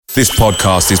This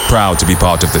podcast is proud to be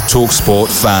part of the TalkSport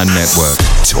Fan Network.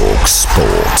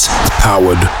 TalkSport.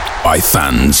 Powered by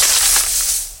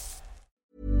fans.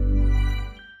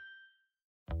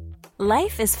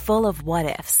 Life is full of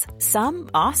what-ifs. Some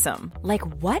awesome. Like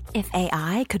what if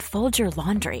AI could fold your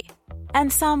laundry?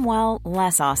 And some, well,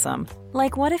 less awesome.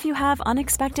 Like what if you have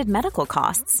unexpected medical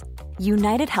costs?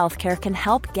 United Healthcare can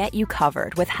help get you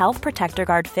covered with Health Protector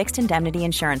Guard fixed indemnity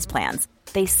insurance plans.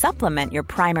 They supplement your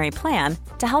primary plan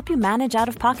to help you manage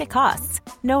out-of-pocket costs.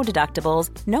 No deductibles,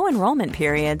 no enrollment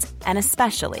periods, and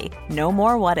especially no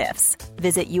more what-ifs.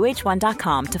 Visit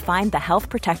uh1.com to find the Health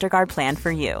Protector Guard plan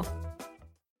for you.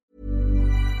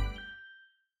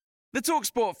 The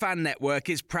TalkSport Fan Network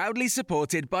is proudly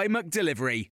supported by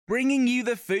McDelivery, bringing you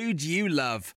the food you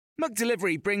love.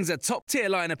 McDelivery brings a top-tier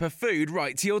lineup of food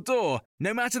right to your door.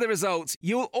 No matter the result,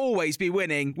 you'll always be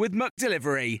winning with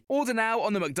McDelivery. Order now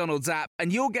on the McDonald's app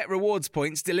and you'll get rewards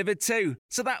points delivered too.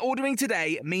 So that ordering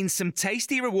today means some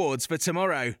tasty rewards for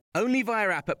tomorrow. Only via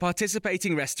app at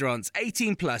participating restaurants.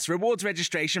 18 plus. Rewards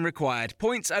registration required.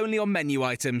 Points only on menu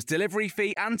items. Delivery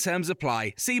fee and terms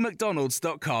apply. See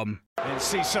mcdonalds.com. In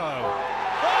Ciso. Oh,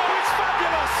 it's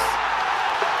fabulous!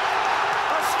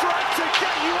 A strike to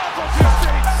get you up off your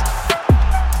seats.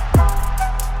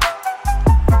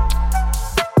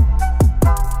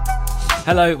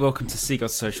 Hello, welcome to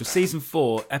SEAGULLS Social, Season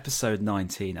 4, Episode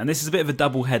 19. And this is a bit of a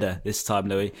double header this time,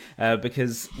 Louis,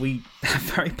 because we have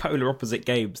very polar opposite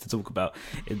games to talk about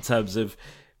in terms of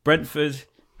Brentford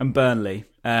and Burnley.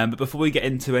 But before we get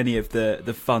into any of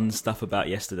the fun stuff about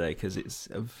yesterday, because it's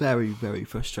a very, very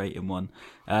frustrating one,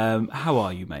 how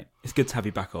are you, mate? It's good to have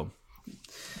you back on.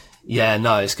 Yeah,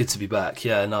 no, it's good to be back.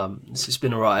 Yeah, no, it's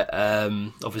been all right.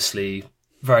 Obviously,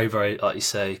 very, very, like you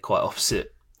say, quite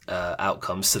opposite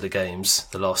outcomes to the games,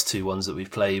 the last two ones that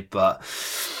we've played, but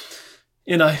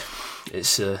you know,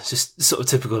 it's just sort of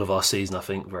typical of our season, I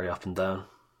think, very up and down.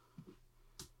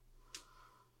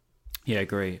 Yeah, I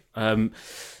agree.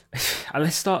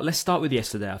 Let's start with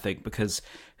yesterday, I think, because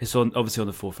it's obviously on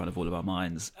the forefront of all of our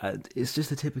minds. It's just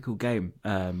a typical game.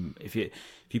 If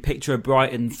you picture a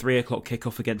Brighton 3:00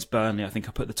 kickoff against Burnley, I think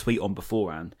I put the tweet on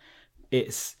beforehand.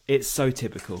 It's so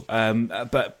typical.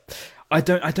 But I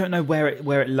don't know where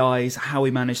it lies, how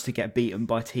we managed to get beaten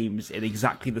by teams in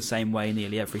exactly the same way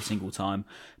nearly every single time.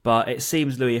 But it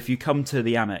seems, Louis, if you come to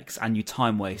the Amex and you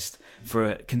time waste for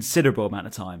a considerable amount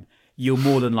of time, you'll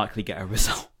more than likely get a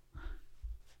result.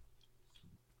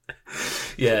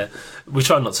 Yeah, we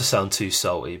try not to sound too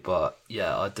salty, but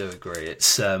yeah, I do agree.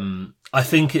 It's I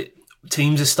think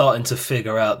teams are starting to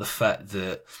figure out the fact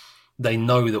that they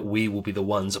know that we will be the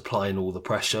ones applying all the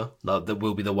pressure, that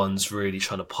we'll be the ones really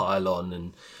trying to pile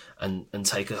on and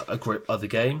take a grip of the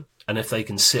game. And if they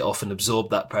can sit off and absorb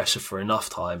that pressure for enough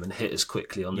time and hit us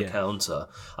quickly on the counter,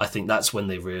 I think that's when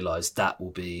they realise that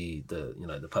will be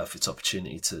the perfect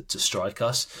opportunity to strike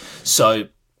us. So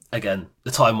again, the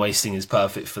time wasting is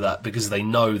perfect for that because they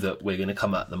know that we're going to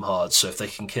come at them hard. So if they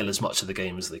can kill as much of the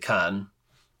game as they can,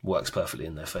 works perfectly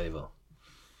in their favour.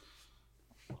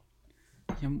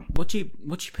 What do you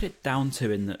put it down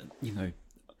to in that,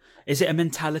 is it a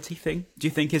mentality thing? Do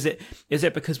you think is it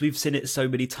because we've seen it so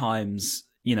many times,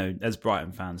 as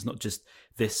Brighton fans, not just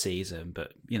this season,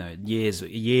 but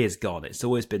years gone, it's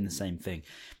always been the same thing.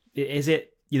 Is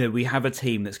it, we have a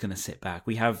team that's going to sit back.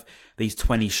 We have these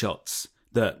 20 shots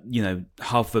that,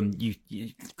 half of them,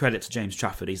 you credit to James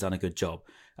Trafford, he's done a good job.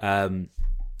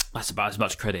 That's about as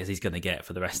much credit as he's going to get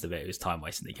for the rest of it. It was time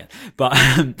wasting again. But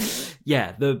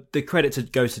the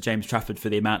credit goes to James Trafford for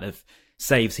the amount of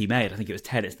saves he made. I think it was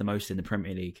 10. It's the most in the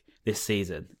Premier League this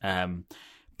season.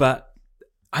 But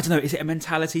I don't know, is it a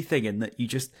mentality thing in that you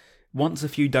just, once a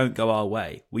few don't go our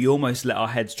way, we almost let our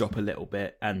heads drop a little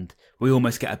bit and we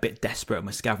almost get a bit desperate and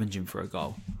we're scavenging for a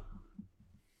goal?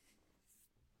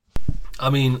 I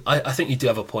mean, I think you do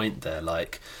have a point there.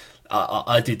 Like,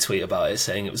 I did tweet about it,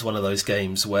 saying it was one of those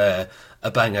games where a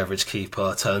bang average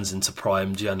keeper turns into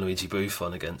prime Gianluigi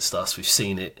Buffon against us. We've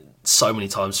seen it so many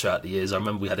times throughout the years. I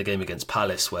remember we had a game against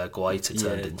Palace where Guaita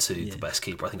turned into the best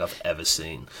keeper I think I've ever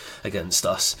seen against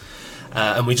us.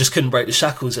 And we just couldn't break the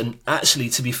shackles. And actually,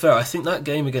 to be fair, I think that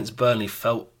game against Burnley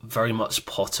felt very much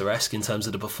Potter-esque in terms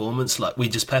of the performance. Like, we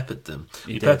just peppered them.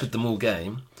 We peppered them all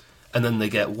game. And then they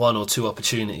get one or two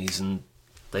opportunities and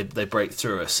they break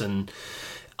through us. And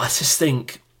I just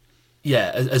think,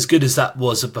 as good as that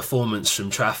was a performance from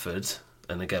Trafford,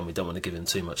 and again, we don't want to give him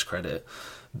too much credit,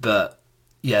 but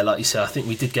like you said, I think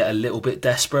we did get a little bit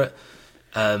desperate,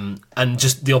 and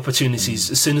just the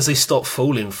opportunities, as soon as they stop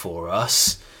falling for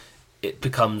us, it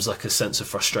becomes like a sense of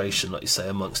frustration, like you say,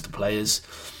 amongst the players.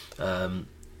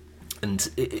 And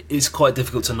it's quite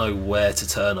difficult to know where to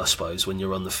turn, I suppose, when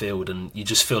you're on the field and you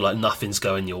just feel like nothing's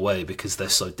going your way because they're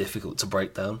so difficult to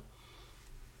break down.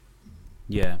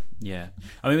 Yeah.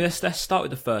 I mean, let's start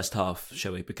with the first half,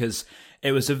 shall we? Because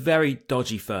it was a very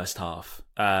dodgy first half.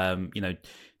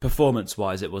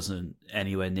 Performance-wise, it wasn't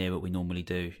anywhere near what we normally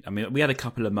do. I mean, we had a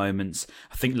couple of moments.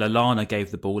 I think Lallana gave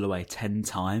the ball away 10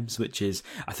 times, which is,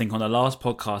 I think on the last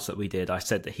podcast that we did, I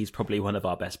said that he's probably one of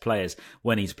our best players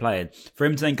when he's playing. For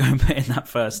him to then go and put in that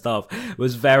first half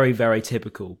was very, very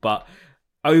typical. But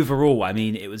overall, I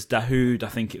mean, it was Dahoud, I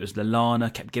think it was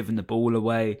Lallana, kept giving the ball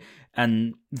away.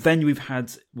 And then we've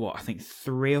had,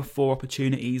 3 or 4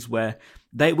 opportunities where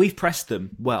we've pressed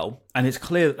them well, and it's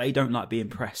clear that they don't like being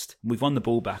pressed. We've won the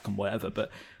ball back and whatever, but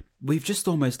we've just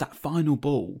almost, that final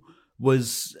ball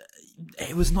was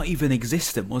not even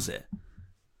existent, was it?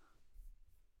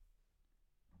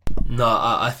 No,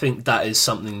 I think that is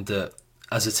something that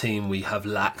as a team we have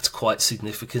lacked quite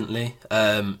significantly.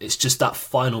 It's just that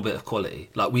final bit of quality.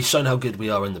 Like, we've shown how good we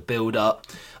are in the build-up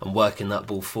and working that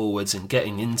ball forwards and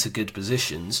getting into good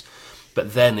positions,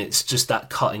 but then it's just that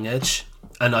cutting edge.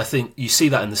 And I think you see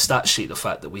that in the stat sheet, the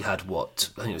fact that we had, I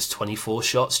think it was 24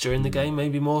 shots during the game,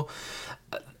 maybe more.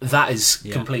 That is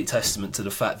complete testament to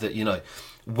the fact that,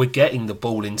 we're getting the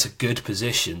ball into good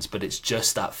positions, but it's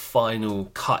just that final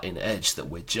cutting edge that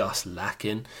we're just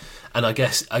lacking. And I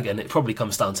guess, again, it probably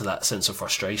comes down to that sense of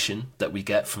frustration that we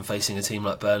get from facing a team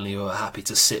like Burnley who are happy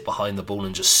to sit behind the ball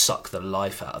and just suck the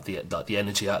life out of the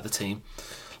energy out of the team.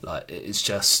 Like, it's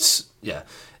just,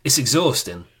 it's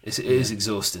exhausting. It is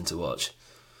exhausting to watch.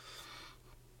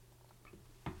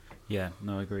 Yeah,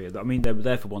 no, I agree. I mean, they were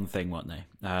there for one thing, weren't they?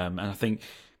 And I think,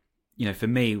 for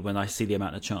me, when I see the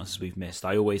amount of chances we've missed,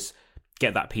 I always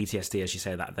get that PTSD, as you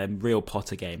say, that them real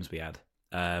Potter games we had.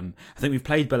 I think we've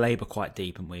played Baleba quite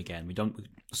deep, and we don't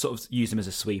sort of use him as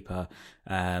a sweeper.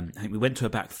 I think we went to a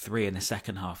back 3 in the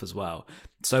second half as well.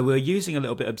 So we're using a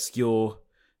little bit obscure,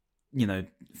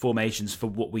 formations for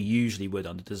what we usually would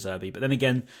under De Zerbi. But then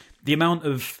again, the amount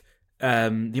of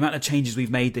changes we've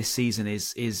made this season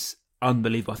is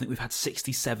unbelievable. I think we've had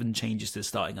 67 changes to the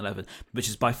starting 11, which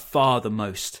is by far the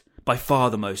most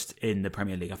in the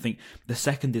Premier League. I think the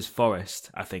second is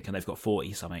Forest, I think, and they've got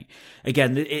 40 something.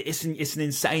 Again, it's an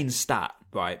insane stat,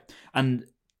 right? And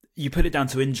you put it down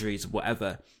to injuries,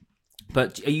 whatever.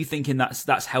 But are you thinking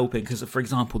that's helping? Because, for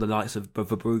example, the likes of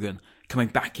Verbruggen coming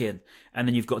back in, and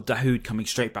then you've got Dahoud coming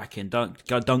straight back in.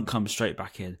 Dunk comes straight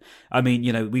back in. I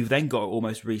mean, we've then got to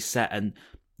almost reset, and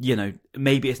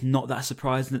maybe it's not that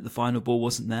surprising that the final ball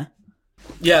wasn't there.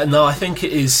 Yeah, no, I think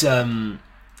it is.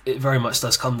 It very much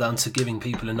does come down to giving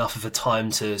people enough of a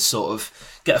time to sort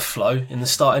of get a flow in the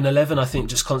starting 11. I think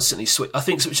just constantly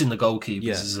switching the goalkeepers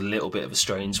is a little bit of a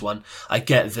strange one. I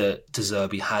get that De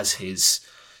Zerbi has his,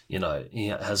 he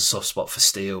has a soft spot for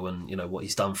Steele and, what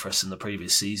he's done for us in the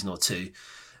previous season or two.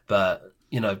 But,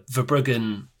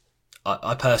 Verbruggen,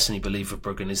 I personally believe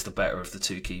Verbruggen is the better of the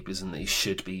two keepers and that he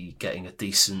should be getting a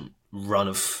decent run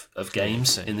of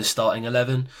games in the starting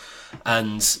 11.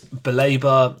 And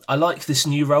Baleba, I like this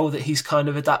new role that he's kind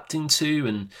of adapting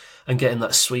to and getting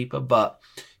that sweeper, but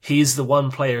he is the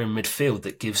one player in midfield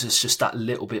that gives us just that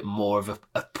little bit more of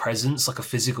a presence, like a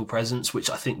physical presence, which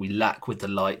I think we lack with the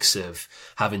likes of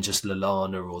having just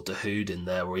Lallana or Dahoud in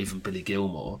there, or even Billy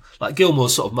Gilmore. Like,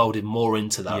 Gilmore's sort of moulded more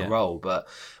into that role, but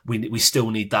we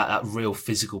still need that real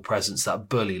physical presence, that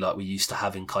bully like we used to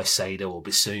have in Caicedo or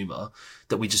Bissouma,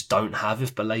 that we just don't have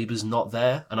if Baleba's not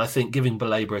there. And I think giving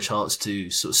Baleba a chance to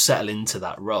sort of settle into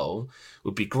that role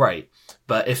would be great.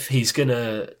 But if he's going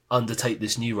to undertake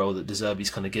this new role that De Zerbi's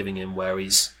kind of giving him, where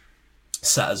he's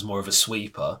sat as more of a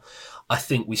sweeper, I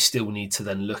think we still need to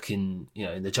then look in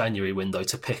the January window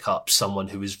to pick up someone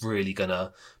who is really going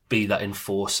to be that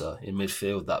enforcer in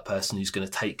midfield, that person who's going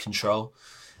to take control.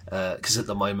 Because at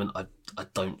the moment, I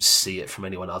don't see it from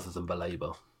anyone other than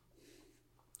Baleba.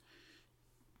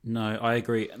 No, I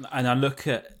agree. And I look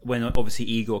at when obviously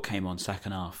Igor came on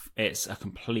second half, it's a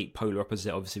complete polar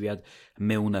opposite. Obviously, we had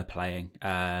Milner playing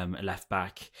left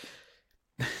back.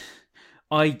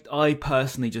 I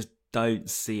personally just don't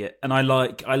see it. And I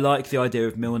like the idea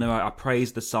of Milner. I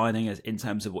praise the signing in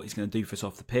terms of what he's going to do for us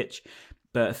off the pitch.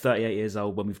 But at 38 years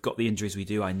old, when we've got the injuries we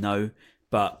do, I know.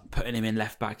 But putting him in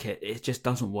left back, it just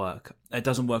doesn't work. It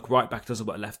doesn't work right back, it doesn't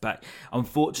work left back.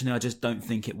 Unfortunately, I just don't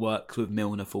think it works with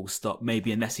Milner full stop.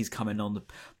 Maybe unless he's coming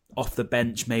off the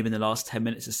bench, maybe in the last 10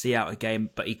 minutes to see out a game,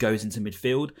 but he goes into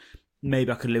midfield.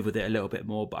 Maybe I could live with it a little bit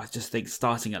more, but I just think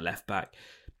starting at left back,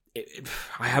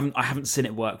 I haven't seen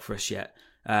it work for us yet,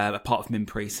 apart from in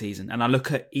pre-season. And I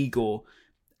look at Igor,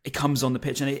 it comes on the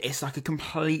pitch and it's like a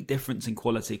complete difference in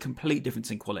quality.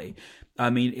 I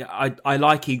mean, I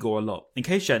like Igor a lot, in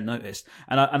case you hadn't noticed.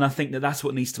 And I think that's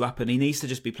what needs to happen. He needs to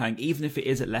just be playing, even if it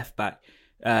is at left back,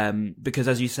 because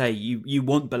as you say, you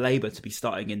want Baleba to be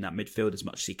starting in that midfield as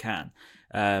much as he can.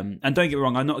 And don't get me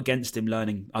wrong, I'm not against him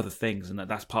learning other things, and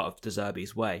that's part of De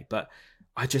Zerbi's way. But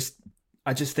I just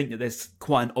think that there's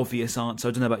quite an obvious answer.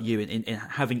 I don't know about you in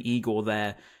having Igor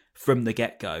there from the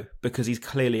get-go, because he's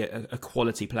clearly a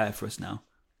quality player for us now.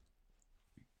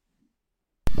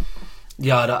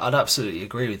 Yeah, I'd absolutely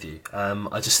agree with you.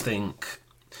 I just think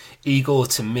Igor,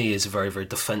 to me, is a very, very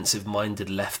defensive-minded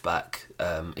left-back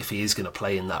if he is going to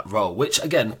play in that role, which,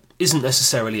 again, isn't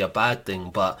necessarily a bad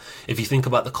thing, but if you think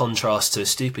about the contrast to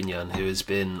Stupinian, who has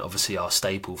been, obviously, our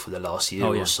staple for the last year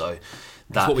or so,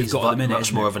 that is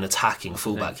much more of an attacking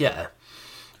fullback.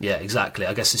 Yeah, exactly.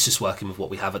 I guess it's just working with what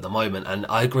we have at the moment. And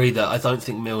I agree that I don't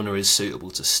think Milner is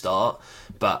suitable to start,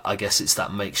 but I guess it's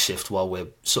that makeshift while we're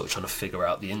sort of trying to figure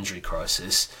out the injury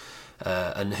crisis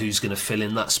and who's going to fill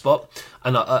in that spot.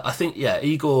 And I think,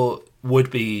 Igor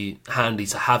would be handy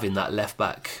to have in that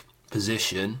left-back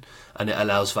position, and it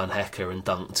allows Van Hecke and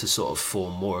Dunk to sort of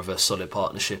form more of a solid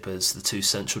partnership as the two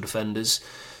central defenders.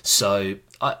 So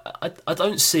I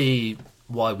don't see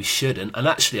why we shouldn't. And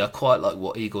actually, I quite like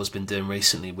what Igor's been doing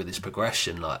recently with his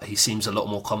progression. Like, he seems a lot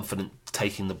more confident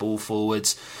taking the ball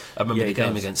forwards. I remember the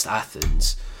game against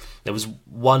Athens. There was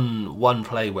one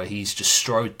play where he's just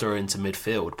strode through into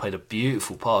midfield, played a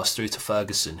beautiful pass through to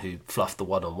Ferguson, who fluffed the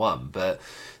one-on-one. But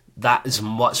that is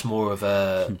much more of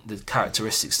the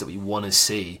characteristics that we want to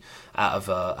see out of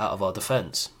our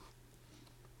defence.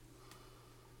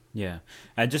 Yeah,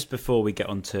 and just before we get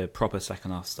on to proper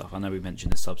second half stuff, I know we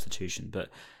mentioned the substitution, but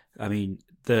I mean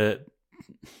the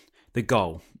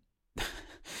goal.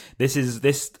 I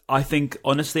think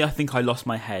I lost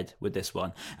my head with this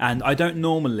one, and I don't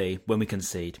normally when we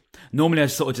concede. Normally I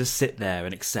sort of just sit there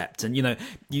and accept, and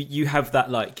you have that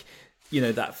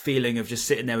that feeling of just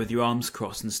sitting there with your arms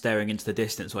crossed and staring into the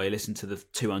distance while you listen to the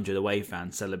 200 away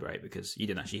fans celebrate because you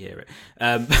didn't actually hear it.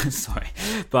 Sorry,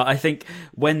 but I think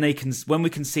when we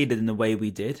conceded in the way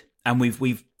we did, and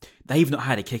they've not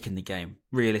had a kick in the game.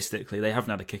 Realistically, they haven't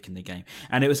had a kick in the game,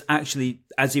 and it was actually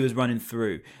as he was running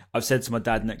through. I've said to my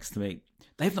dad next to me,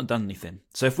 they've not done anything.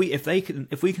 So if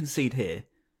we concede here,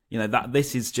 that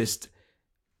this is just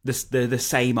the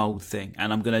same old thing,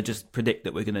 and I'm going to just predict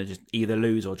that we're going to just either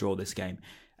lose or draw this game.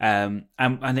 And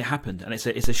it happened, and it's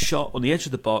a shot on the edge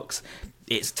of the box.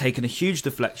 It's taken a huge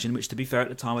deflection, which to be fair at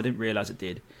the time I didn't realise it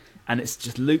did, and it's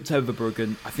just looped over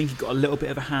Bruggen. I think he got a little bit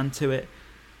of a hand to it,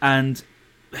 and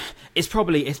it's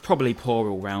probably poor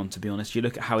all round, to be honest. You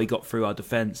look at how he got through our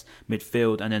defence,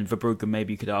 midfield, and then Verbruggen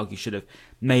maybe you could argue should have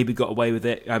maybe got away with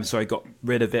it. Got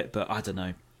rid of it, but I don't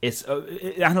know. It's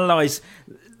analyse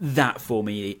that for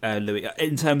me, Louis,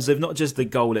 in terms of not just the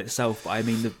goal itself, but I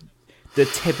mean the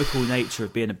typical nature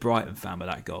of being a Brighton fan with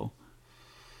that goal.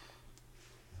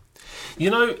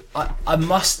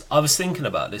 I was thinking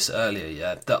about this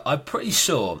earlier, that I'm pretty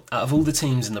sure out of all the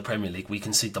teams in the Premier League, we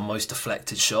concede the most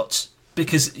deflected shots.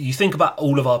 Because you think about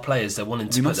all of our players, they're wanting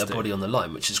to put their body on the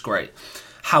line, which is great.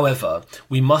 However,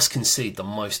 we must concede the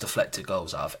most deflected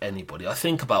goals out of anybody. I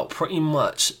think about pretty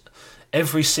much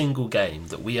every single game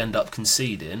that we end up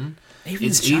conceding,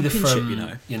 it's either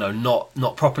from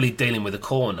not properly dealing with a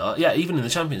corner, even in the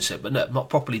Championship, but not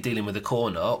properly dealing with a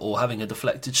corner or having a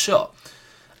deflected shot.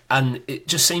 And it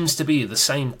just seems to be the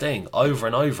same thing over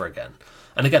and over again.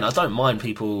 And again, I don't mind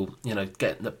people,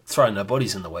 throwing their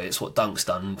bodies in the way. It's what Dunk's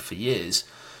done for years.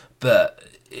 But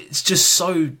it's just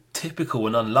so typical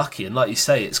and unlucky. And like you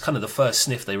say, it's kind of the first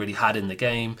sniff they really had in the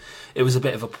game. It was a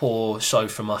bit of a poor show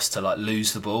from us to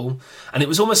lose the ball. And it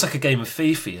was almost like a game of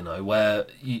FIFA, where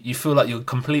you feel like you're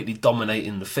completely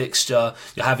dominating the fixture.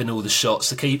 You're having all the shots.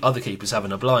 The other keeper's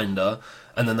having a blinder.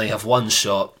 And then they have one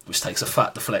shot, which takes a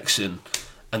fat deflection.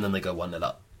 And then they go 1-0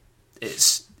 up.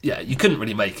 You couldn't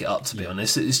really make it up, to be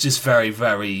honest. It's just very,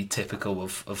 very typical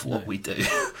of what we do.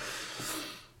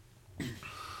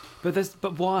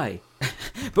 But why?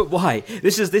 But why?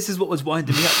 This is what was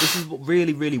winding me up. This is what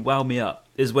really, really wound me up.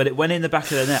 Is when it went in the back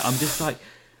of the net. I'm just like,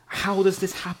 how does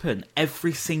this happen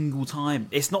every single time?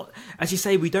 It's not, as you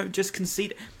say, we don't just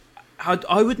concede.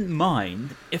 I wouldn't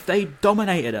mind if they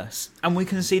dominated us and we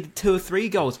conceded 2 or 3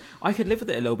 goals. I could live with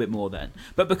it a little bit more then.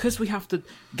 But because we have to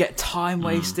get time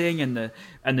wasting and the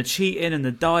cheating and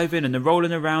the diving and the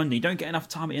rolling around, and you don't get enough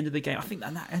time at the end of the game. I think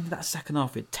that end of that second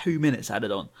half, we had 2 minutes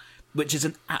added on, which is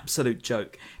an absolute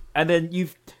joke. And then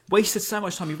you've wasted so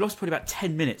much time. You've lost probably about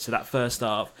 10 minutes of that first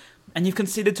half, and you've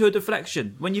conceded to a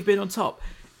deflection when you've been on top.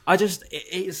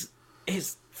 It's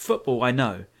football, I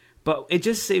know. but it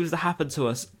just seems to happen to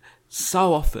us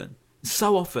so often.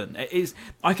 So often. It is.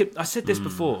 I said this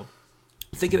before.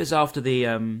 I think it was after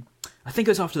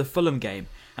the Fulham game,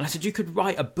 and I said you could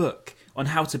write a book on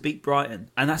how to beat Brighton,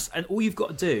 and all you've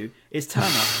got to do is turn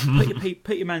up,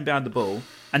 put your man behind the ball,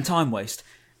 and time waste,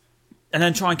 and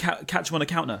then try and catch them on a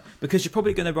counter, because you're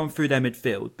probably going to run through their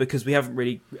midfield because we haven't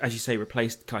really, as you say,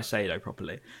 replaced Caicedo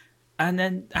properly, and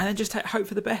then just hope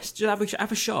for the best. Just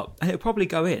have a shot, and it'll probably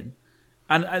go in,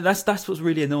 and that's what's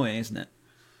really annoying, isn't it?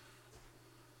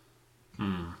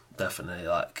 Definitely,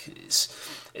 like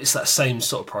it's that same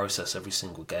sort of process every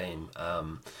single game,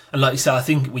 and like you said, I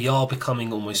think we are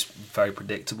becoming almost very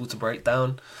predictable to break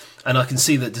down. And I can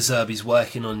see that De Zerbi's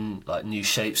working on like new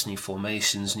shapes, new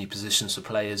formations, new positions for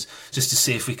players, just to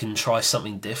see if we can try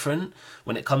something different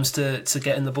when it comes to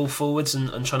getting the ball forwards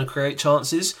and trying to create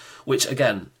chances. Which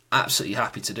again, absolutely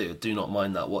happy to do. Do not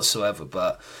mind that whatsoever,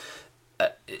 but.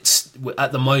 It's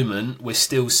at the moment we're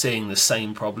still seeing the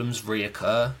same problems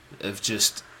reoccur of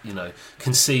just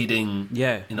conceding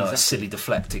exactly. A silly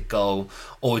deflected goal,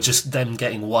 or just them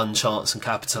getting one chance and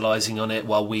capitalising on it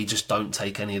while we just don't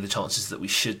take any of the chances that we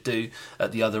should do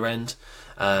at the other end.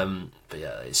 But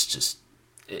yeah, it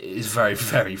is very,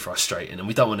 very frustrating, and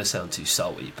we don't want to sound too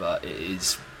salty, but it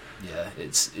is. Yeah,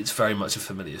 it's very much a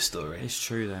familiar story. It's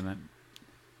true though, man.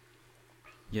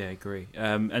 Yeah, I agree.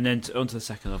 And then on to the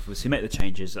second half, obviously make the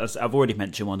changes. As I've already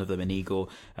mentioned one of them in Igor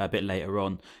a bit later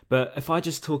on. But if I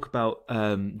just talk about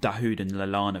Dahoud and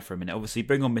Lallana for a minute, obviously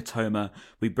bring on Mitoma,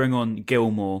 we bring on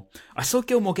Gilmour. I saw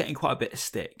Gilmour getting quite a bit of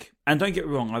stick. And don't get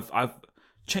me wrong, I've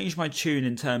changed my tune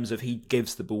in terms of he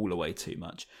gives the ball away too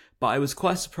much. But I was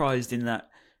quite surprised in that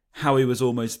how he was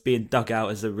almost being dug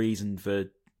out as a reason for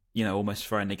almost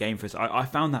throwing the game for us. I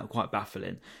found that quite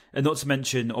baffling. And not to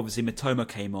mention, obviously, Mitoma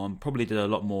came on, probably did a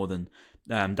lot more than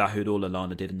Dahoud or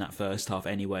Lallana did in that first half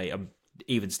anyway.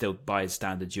 Even still, by his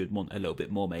standards, you would want a little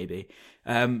bit more maybe.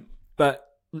 But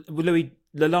Louis,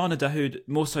 Lallana, Dahoud,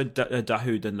 more so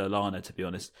Dahoud than Lallana, to be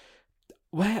honest.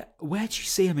 Where do you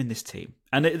see him in this team?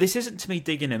 And this isn't to me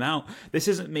digging him out. This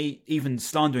isn't me even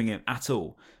slandering him at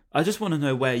all. I just want to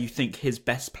know where you think his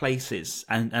best place is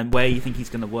and where you think he's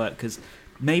going to work, because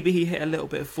maybe he hit a little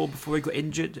bit of form before he got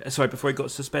injured. Before he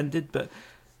got suspended. But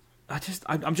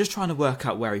I'm just trying to work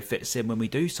out where he fits in when we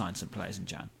do sign some players in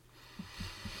Jan.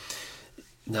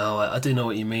 No, I do know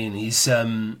what you mean.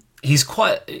 He's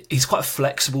quite a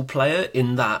flexible player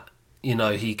in that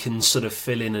he can sort of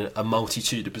fill in a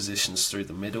multitude of positions through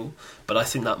the middle. But I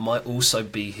think that might also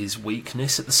be his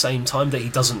weakness at the same time, that he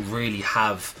doesn't really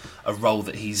have a role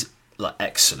that he's like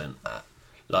excellent at.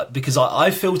 Because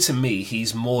I feel, to me,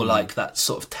 he's more like that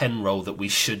sort of 10 role that we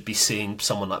should be seeing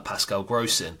someone like Pascal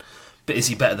Gross in. But is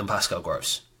he better than Pascal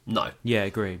Gross? No. Yeah, I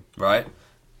agree. Right?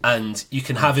 And you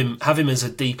can have him as a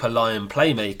deeper lying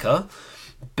playmaker,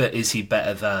 but is he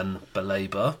better than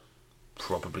Baleba?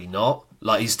 Probably not.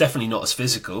 He's definitely not as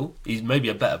physical. He's maybe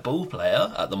a better ball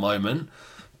player at the moment,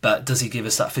 but does he give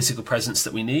us that physical presence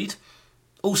that we need?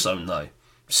 Also, no.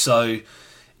 So,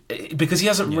 because he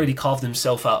hasn't really carved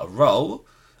himself out a role,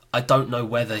 I don't know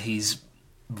whether he's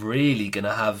really going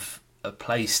to have a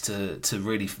place to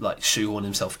really shoehorn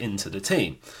himself into the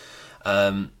team.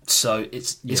 So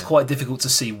it's quite difficult to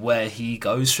see where he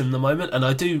goes from the moment. And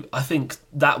I think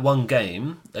that one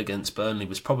game against Burnley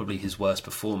was probably his worst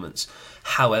performance.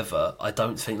 However, I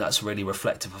don't think that's really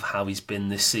reflective of how he's been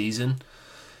this season.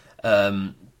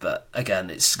 But again,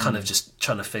 it's kind of just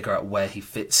trying to figure out where he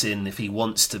fits in. If he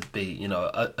wants to be,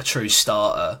 a true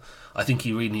starter, I think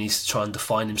he really needs to try and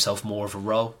define himself more of a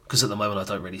role, because at the moment I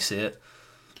don't really see it.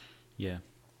 Yeah.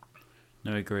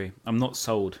 No, I agree. I'm not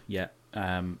sold yet.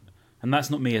 And that's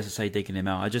not me, as I say, digging him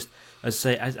out.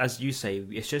 As you say,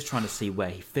 it's just trying to see where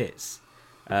he fits.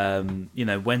 When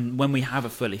we have a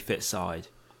fully fit side,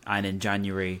 and in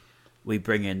January we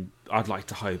bring in, I'd like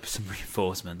to hope, some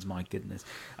reinforcements. My goodness,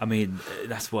 I mean,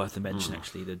 that's worth a mention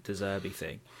actually. The De Zerbi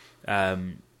thing.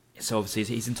 So obviously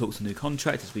he's in talks of a new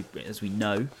contract, as we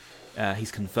know.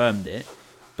 He's confirmed it,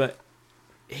 but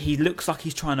he looks like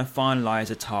he's trying to finalise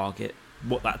a target.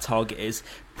 What that target is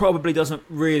probably doesn't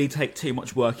really take too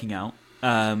much working out.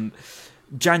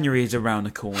 January is around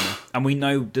the corner, and we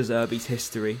know De Zerbi's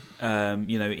history.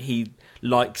 He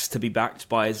likes to be backed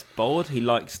by his board. He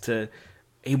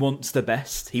wants the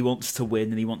best. He wants to win,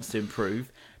 and he wants to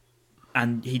improve,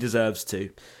 and he deserves to.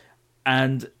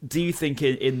 And do you think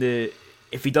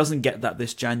if he doesn't get that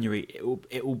this January,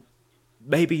 it will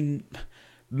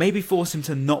maybe force him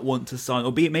to not want to sign,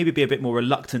 or maybe be a bit more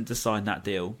reluctant to sign that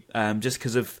deal, just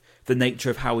because of the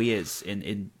nature of how he is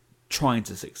in trying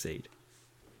to succeed?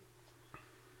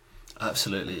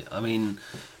 Absolutely. I mean,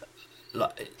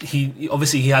 like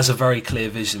he has a very clear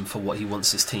vision for what he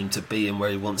wants this team to be and where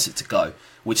he wants it to go,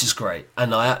 which is great,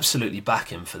 and I absolutely back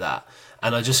him for that.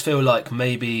 And I just feel like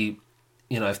maybe,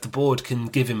 if the board can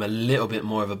give him a little bit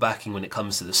more of a backing when it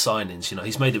comes to the signings.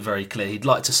 He's made it very clear he'd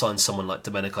like to sign someone like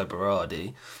Domenico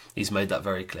Berardi. He's made that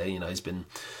very clear. He's been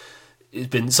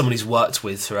someone he's worked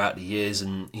with throughout the years,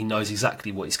 and he knows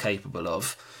exactly what he's capable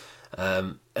of.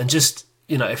 And just,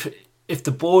 if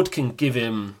the board can give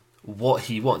him what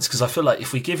he wants, because I feel like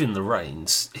if we give him the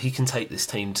reins, he can take this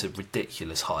team to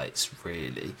ridiculous heights,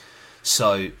 really.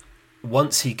 So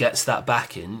once he gets that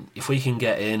back in, if we can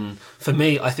get in, for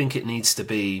me, I think it needs to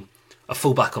be a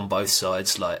fullback on both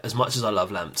sides. Like, as much as I love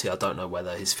Lamptey, I don't know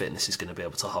whether his fitness is going to be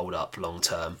able to hold up long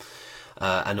term.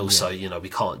 And also, we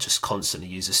can't just constantly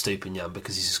use a Stupinian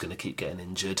because he's just going to keep getting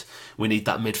injured. We need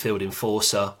that midfield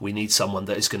enforcer. We need someone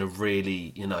that is going to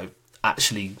really,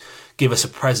 actually give us a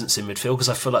presence in midfield, because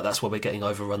I feel like that's where we're getting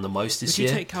overrun the most this year.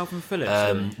 Would you take Calvin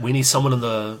Phillips? We need someone on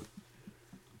the...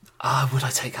 would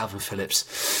I take Calvin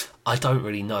Phillips? I don't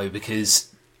really know,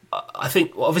 because I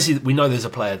think, obviously, we know there's a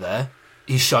player there.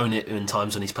 He's shown it in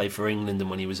times when he's played for England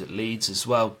and when he was at Leeds as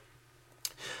well.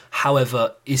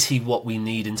 However, is he what we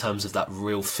need in terms of that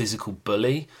real physical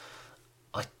bully?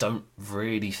 I don't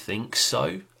really think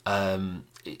so. But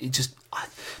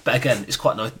again, it's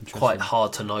quite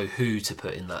hard to know who to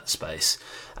put in that space.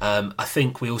 I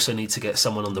think we also need to get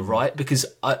someone on the right, because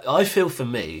I feel, for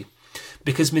me,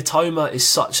 because Mitoma is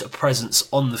such a presence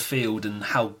on the field and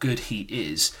how good he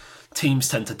is, teams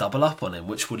tend to double up on him,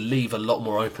 which would leave a lot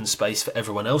more open space for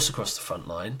everyone else across the front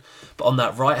line. But on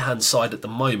that right-hand side at the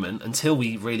moment, until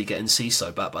we really get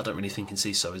Enciso back, but I don't really think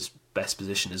Enciso's best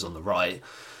position is on the right,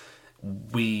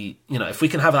 if we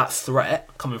can have that threat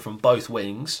coming from both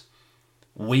wings,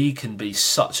 we can be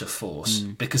such a force,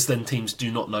 because then teams do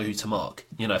not know who to mark.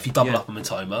 If you double up on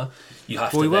Mitoma, you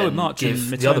have to then give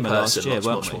the other person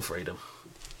much more freedom.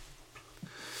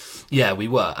 Yeah, we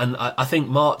were. And I think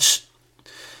March...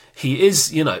 He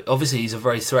is, obviously he's a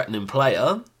very threatening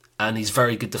player, and he's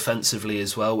very good defensively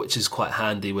as well, which is quite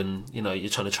handy when, you're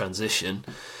trying to transition.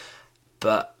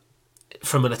 But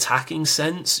from an attacking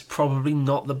sense, probably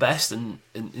not the best, and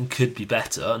could be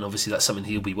better. And obviously that's something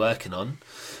he'll be working on.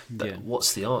 But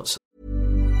what's the answer?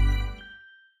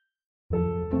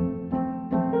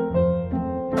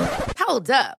 Hold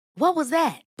up. What was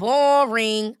that?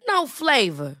 Boring. No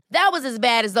flavor. That was as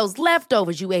bad as those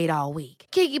leftovers you ate all week.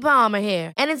 Keke Palmer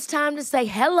here. And it's time to say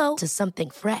hello to something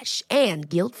fresh and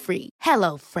guilt-free.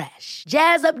 Hello Fresh.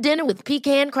 Jazz up dinner with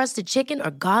pecan-crusted chicken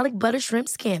or garlic butter shrimp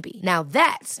scampi. Now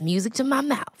that's music to my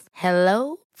mouth.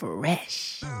 Hello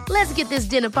Fresh. Let's get this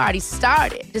dinner party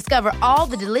started. Discover all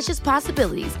the delicious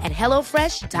possibilities at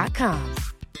HelloFresh.com.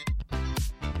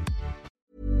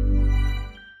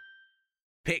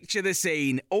 Picture the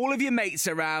scene. All of your mates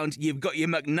around, you've got your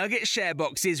McNugget share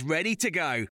boxes ready to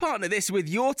go. Partner this with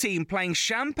your team playing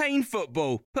champagne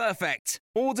football. Perfect.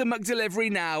 Order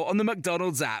McDelivery now on the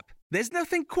McDonald's app. There's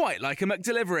nothing quite like a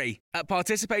McDelivery. At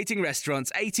participating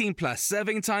restaurants, 18 plus,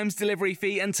 serving times, delivery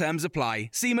fee and terms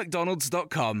apply. See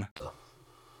mcdonalds.com.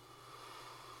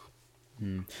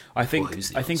 I think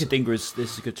Adingra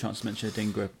this is a good chance to mention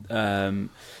Adingra.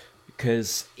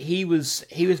 Because he was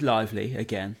lively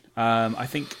again. I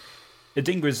think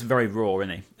Adingra is very raw, isn't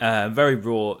he? Very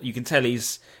raw. You can tell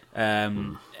he's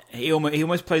he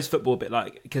almost plays football a bit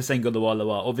like Kasenga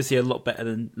Lualua. Obviously, a lot better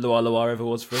than Lualua ever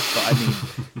was for us. But I mean,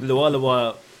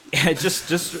 Lualua, it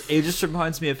just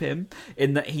reminds me of him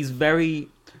in that he's very.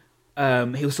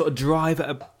 He'll sort of drive at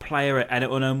a player and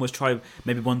it'll almost try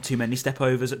maybe one too many step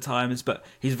overs at times. But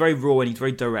he's very raw and he's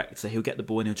very direct. So he'll get the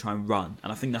ball and he'll try and run.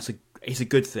 And I think it's a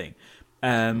good thing.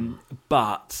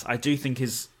 But I do think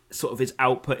his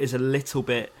output is a little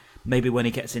bit, maybe when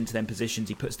he gets into them positions,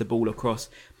 he puts the ball across,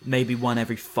 maybe one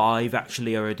every 5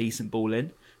 actually are a decent ball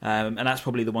in. And that's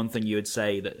probably the one thing you would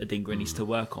say that Adingra needs to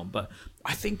work on. But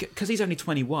I think, because he's only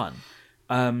 21,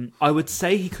 I would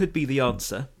say he could be the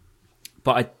answer.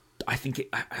 But I think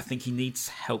he needs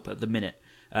help at the minute.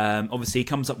 Obviously, he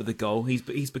comes up with a goal.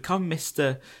 He's become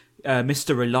Mr.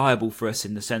 Reliable for us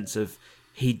in the sense of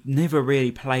he never really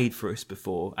played for us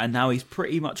before, and now he's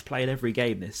pretty much played every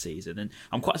game this season. And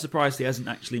I'm quite surprised he hasn't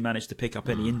actually managed to pick up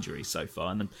any injuries so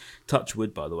far. And touch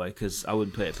wood, by the way, because I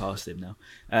wouldn't put it past him now.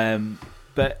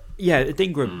 But yeah,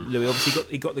 Adingra, Louis, obviously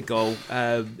he got the goal.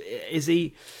 Is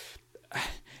he?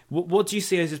 What do you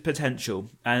see as his potential,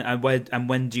 and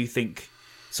when do you think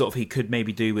sort of he could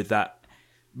maybe do with that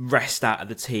rest out of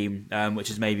the team, which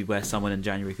is maybe where someone in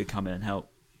January could come in and help?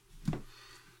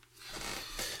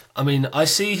 I mean, I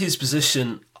see his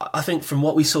position. I think from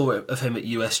what we saw of him at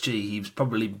USG, he was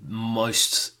probably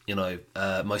most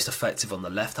effective on the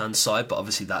left-hand side, but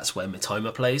obviously that's where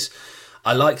Mitoma plays.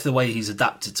 I like the way he's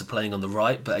adapted to playing on the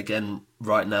right, but again,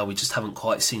 right now we just haven't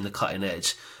quite seen the cutting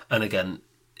edge. And again,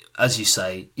 as you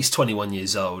say, he's 21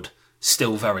 years old,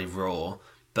 still very raw,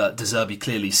 but De Zerbi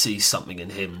clearly sees something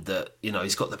in him that,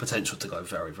 he's got the potential to go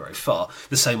very, very far.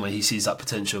 The same way he sees that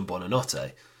potential in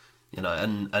Buonanotte.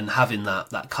 And having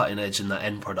that cutting edge and that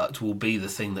end product will be the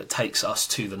thing that takes us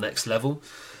to the next level.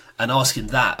 And asking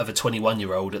that of a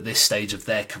 21-year-old at this stage of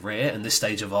their career and this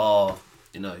stage of our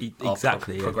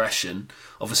progression,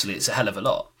 obviously it's a hell of a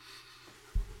lot.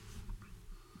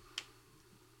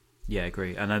 Yeah, I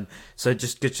agree. And so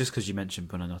just because you mentioned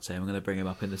Buonanotte, I'm going to bring him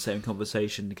up in the same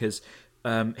conversation because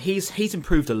he's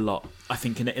improved a lot. I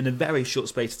think in a very short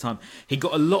space of time, he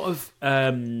got a lot of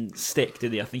stick,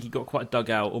 didn't he? I think he got quite dug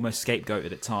out, almost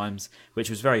scapegoated at times, which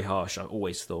was very harsh. I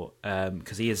always thought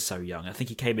because he is so young. I think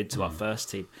he came into our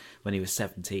first team when he was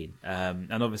 17,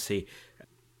 and obviously.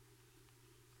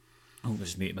 Oh, I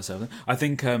just muted myself. I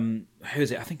think who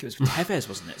is it? I think it was Tevez,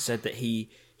 wasn't it? Said that he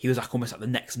was like almost like the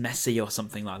next Messi or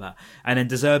something like that. And then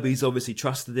De Zerbi's obviously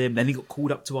trusted him. Then he got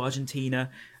called up to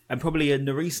Argentina, and probably in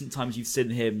the recent times you've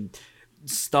seen him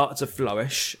start to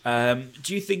flourish.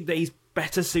 Do you think that he's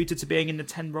better suited to being in the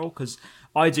 10 role? Because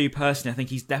I do personally. I think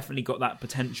he's definitely got that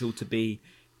potential to be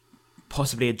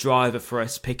possibly a driver for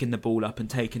us, picking the ball up and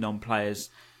taking on players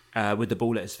with the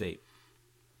ball at his feet.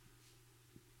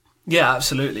 Yeah,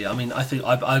 absolutely. I mean,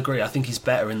 I agree. I think he's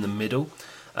better in the middle.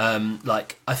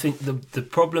 I think the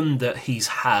problem that he's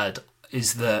had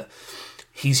is that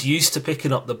he's used to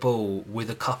picking up the ball with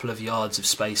a couple of yards of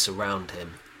space around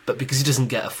him. But because he doesn't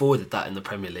get afforded that in the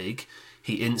Premier League,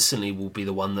 he instantly will be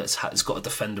the one that's got a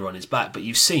defender on his back. But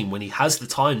you've seen when he has the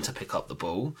time to pick up the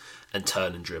ball and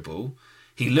turn and dribble,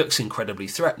 he looks incredibly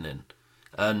threatening.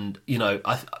 And,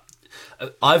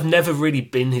 I've never really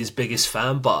been his biggest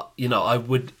fan, but I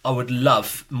would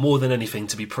love more than anything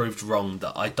to be proved wrong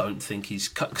that I don't think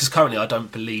because currently I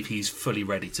don't believe he's fully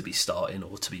ready to be starting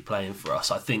or to be playing for us.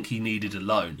 I think he needed a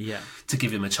loan to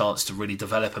give him a chance to really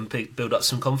develop and build up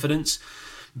some confidence.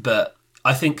 But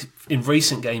I think in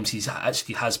recent games he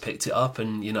actually has picked it up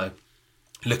and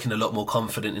looking a lot more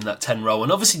confident in that 10 role.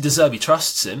 And obviously De Zerbi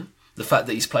trusts him. The fact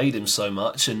that he's played him so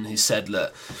much and he's said,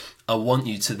 look, I want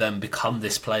you to then become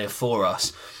this player for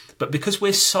us. But because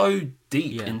we're so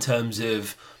deep in terms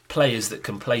of players that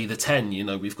can play the 10,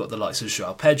 we've got the likes of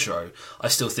João Pedro. I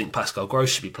still think Pascal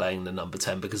Gross should be playing the number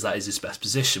 10 because that is his best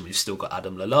position. We've still got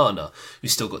Adam Lallana.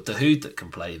 We've still got Dahoud that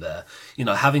can play there.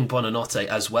 Having Buonanotte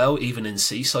as well, even in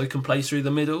Ciso can play through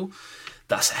the middle.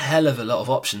 That's a hell of a lot of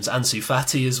options. Ansu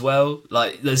Fati as well.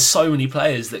 There's so many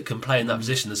players that can play in that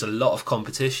position. There's a lot of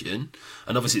competition.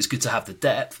 And obviously it's good to have the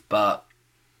depth, but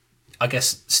I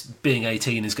guess being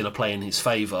 18 is going to play in his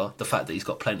favour, the fact that he's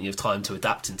got plenty of time to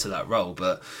adapt into that role.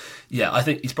 But yeah, I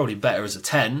think he's probably better as a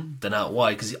 10 than out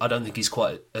wide because I don't think he's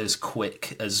quite as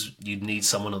quick as you'd need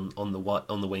someone on the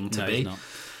wing to be. He's not.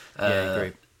 I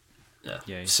agree.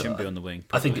 Yeah, he shouldn't be on the wing.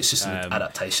 Probably. I think it's just an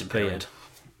adaptation period.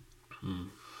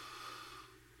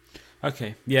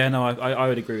 Okay, yeah, no, I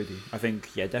would agree with you. I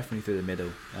think, definitely through the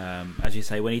middle. As you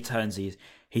say, when he turns,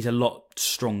 he's a lot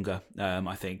stronger,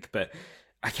 I think. But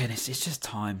again, it's just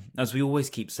time. As we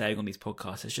always keep saying on these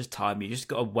podcasts, it's just time. You just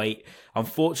got to wait.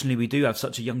 Unfortunately, we do have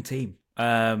such a young team.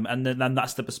 And then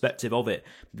that's the perspective of it.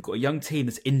 We've got a young team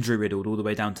that's injury-riddled all the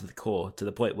way down to the core, to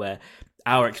the point where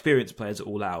our experienced players are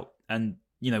all out. And,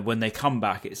 when they come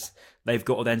back, they've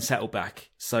got to then settle back.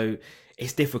 So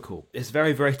it's difficult. It's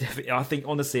very, very difficult. I think,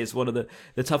 honestly, it's one of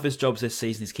the toughest jobs this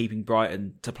season is keeping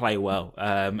Brighton to play well.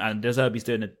 And De Zerbi's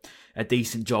doing a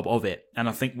decent job of it. And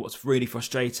I think what's really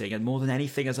frustrating, and more than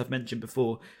anything, as I've mentioned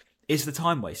before, is the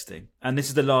time wasting. And this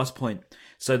is the last point.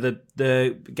 So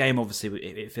the game, obviously,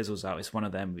 it fizzles out. It's one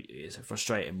of them. It's a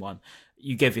frustrating one.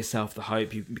 You give yourself the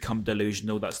hope. You become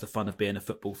delusional. That's the fun of being a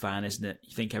football fan, isn't it?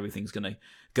 You think everything's going to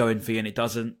go in for you, and it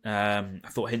doesn't. I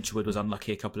thought Hinchelwood was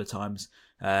unlucky a couple of times.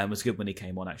 It was good when he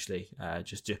came on, actually.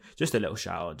 Just a little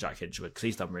shout out on Jack Hinchelwood because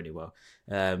he's done really well.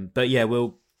 But yeah,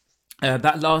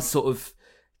 that last sort of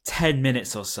 10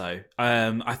 minutes or so,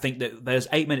 I think that there's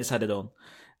 8 minutes added on.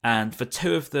 And for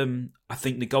 2 of them, I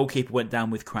think the goalkeeper went down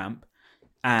with cramp.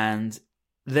 And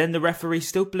then the referee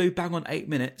still blew bang on 8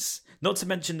 minutes. Not to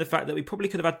mention the fact that we probably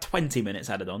could have had 20 minutes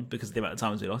added on because of the amount of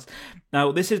times we lost.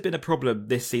 Now, this has been a problem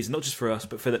this season, not just for us,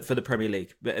 but for the Premier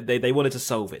League. They wanted to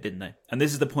solve it, didn't they? And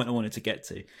this is the point I wanted to get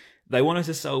to. They wanted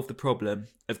to solve the problem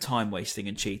of time wasting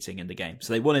and cheating in the game.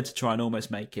 So they wanted to try and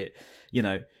almost make it,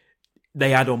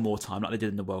 they add on more time like they did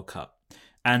in the World Cup.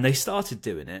 And they started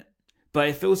doing it. but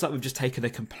it feels like we've just taken a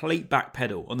complete back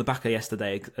pedal on the back of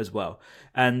yesterday as well.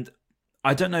 And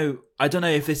I don't know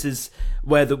if this is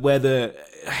where the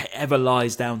ever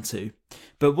lies down to,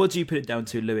 but what do you put it down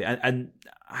to, Louis? And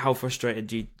how frustrated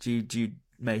do you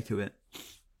make of it?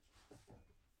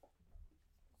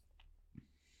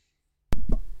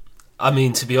 I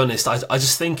mean, to be honest, I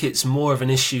just think it's more of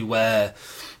an issue where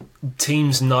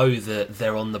teams know that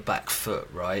they're on the back foot,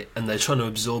 right? And they're trying to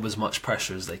absorb as much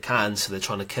pressure as they can, so they're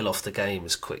trying to kill off the game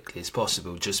as quickly as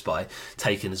possible just by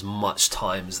taking as much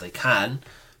time as they can,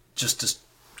 just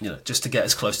to get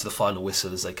as close to the final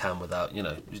whistle as they can without,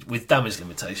 with damage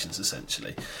limitations,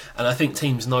 essentially. And I think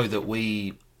teams know that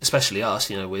we, especially us,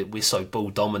 we're so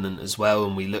ball dominant as well,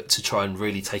 and we look to try and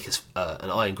really take an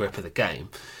iron grip of the game.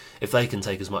 If they can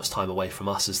take as much time away from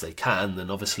us as they can, then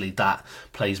obviously that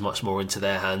plays much more into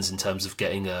their hands in terms of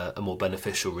getting a more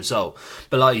beneficial result.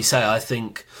 But like you say, I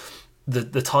think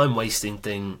the time wasting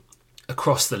thing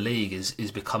across the league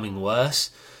is becoming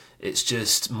worse. It's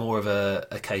just more of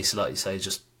a case, like you say,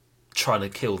 just trying to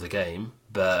kill the game,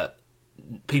 but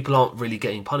people aren't really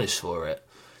getting punished for it.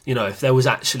 If there was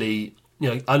actually,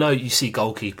 I know you see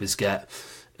goalkeepers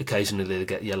occasionally they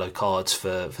get yellow cards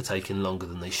for taking longer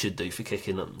than they should do for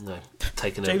kicking,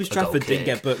 taking James a goal Trafford kick. didn't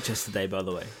get booked yesterday, by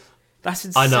the way. That's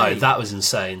insane. I know, that was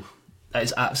insane. That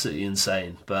is absolutely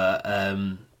insane. But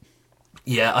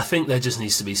I think there just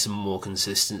needs to be some more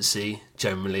consistency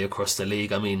generally across the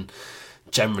league. I mean,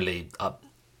 generally,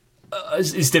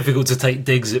 it's difficult to take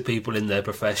digs at people in their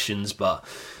professions, but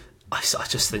I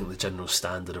just think the general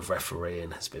standard of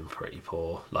refereeing has been pretty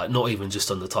poor. Like, not even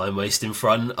just on the time wasting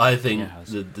front. I think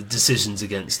the decisions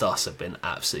against us have been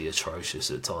absolutely atrocious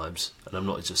at times. And I'm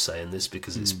not just saying this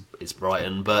because it's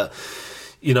Brighton, but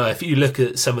if you look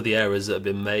at some of the errors that have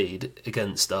been made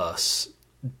against us,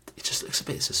 it just looks a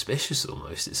bit suspicious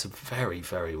almost. It's very,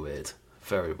 very weird.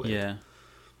 Very weird. Yeah.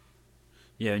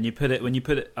 Yeah, when you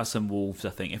put it us and Wolves,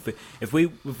 I think if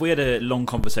we had a long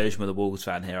conversation with a Wolves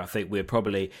fan here, I think we'd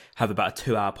probably have about a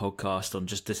 2-hour podcast on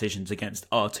just decisions against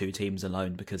our two teams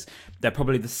alone, because they're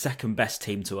probably the second best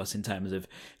team to us in terms of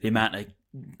the amount of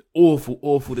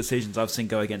awful decisions I've seen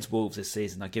go against Wolves this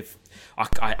season. I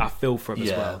feel for them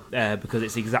as well, because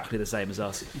it's exactly the same as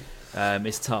us.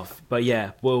 It's tough, but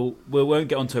we won't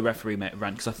get onto a referee rant,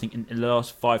 because I think in the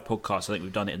last 5 podcasts, I think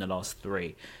we've done it in the last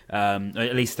 3,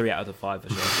 at least 3 out of the 5 for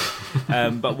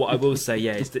sure. But what I will say,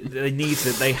 is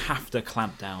that they have to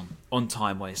clamp down on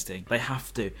time wasting. They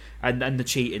have to, and the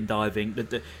cheating, diving.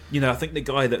 I think the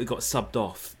guy that got subbed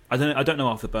off, I don't know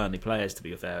half the Burnley players, to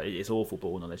be fair. It's awful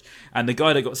ball knowledge, and the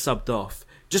guy that got subbed off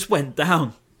just went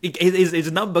down. His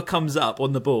number comes up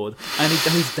on the board, and he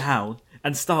goes down.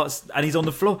 And he's on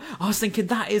the floor. I was thinking,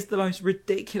 that is the most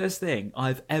ridiculous thing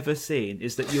I've ever seen,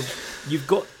 is that you've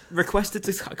got requested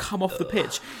to come off the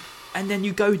pitch and then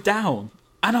you go down.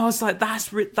 And I was like,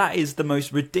 that is the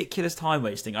most ridiculous time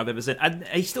wasting I've ever seen. And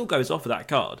he still goes off of that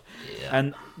card. Yeah.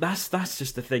 And that's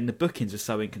just the thing. The bookings are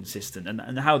so inconsistent,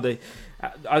 and how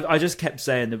I just kept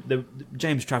saying the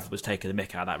James Trafford was taking the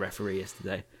mick out of that referee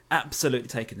yesterday. Absolutely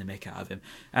taking the mick out of him,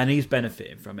 and he's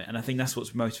benefiting from it. And I think that's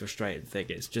what's most frustrating thing.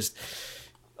 It's just,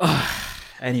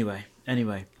 anyway,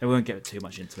 I won't get too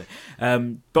much into it.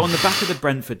 But on the back of the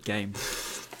Brentford game,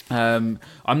 I'm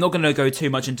not going to go too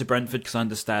much into Brentford because I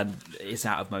understand it's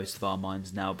out of most of our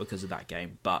minds now because of that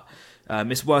game. But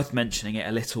it's worth mentioning it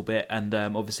a little bit, and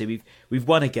obviously we've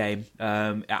won a game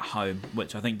at home,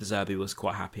 which I think De Zerbi was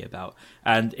quite happy about,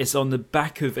 and it's on the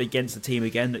back of against a team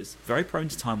again that's very prone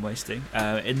to time wasting.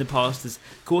 In the past, has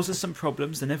caused us some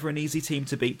problems. They're never an easy team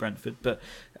to beat, Brentford. But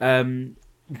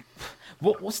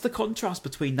what's the contrast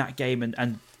between that game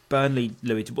and Burnley,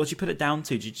 Louis? What do you put it down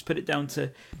to? Do you just put it down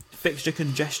to fixture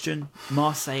congestion,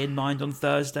 Marseille in mind on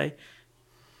Thursday?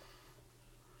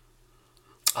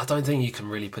 I don't think you can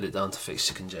really put it down to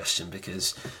fixture congestion,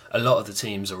 because a lot of the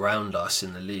teams around us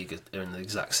in the league are in the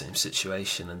exact same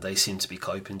situation and they seem to be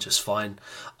coping just fine.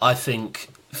 I think,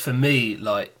 for me,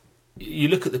 like, you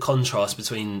look at the contrast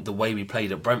between the way we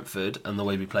played at Brentford and the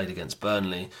way we played against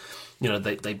Burnley.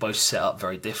 They both set up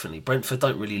very differently. Brentford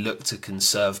don't really look to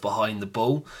conserve behind the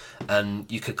ball,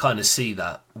 and you could kind of see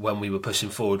that when we were pushing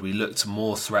forward. We looked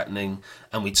more threatening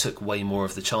and we took way more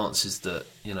of the chances that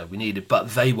we needed, but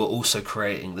they were also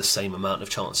creating the same amount of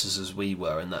chances as we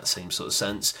were in that same sort of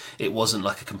sense. It wasn't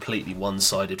like a completely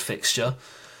one-sided fixture,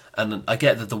 and I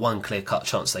get that the one clear-cut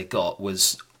chance they got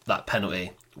was that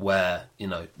penalty where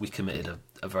we committed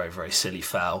a very, very silly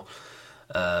foul,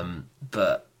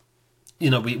 but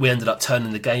we ended up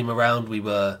turning the game around. We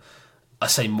were, I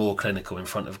say, more clinical in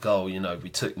front of goal. We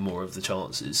took more of the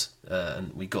chances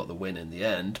and we got the win in the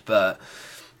end. But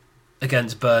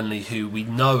against Burnley, who we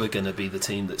know are going to be the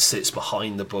team that sits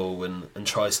behind the ball and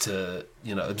tries to,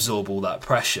 absorb all that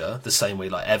pressure, the same way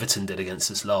like Everton did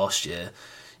against us last year.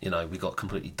 We got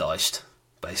completely diced,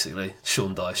 basically.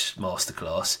 Sean Dyche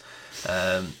masterclass.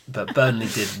 But Burnley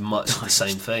did much of the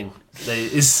same thing. They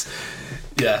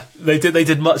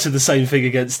did much of the same thing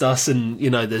against us, and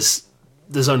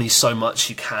there's only so much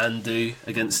you can do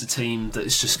against a team that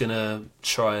is just going to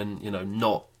try and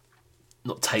not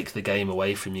take the game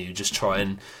away from you, just try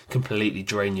and completely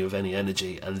drain you of any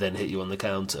energy and then hit you on the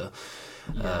counter.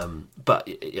 But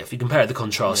if you compare the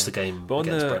contrast to game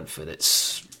against Brentford,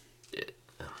 it's...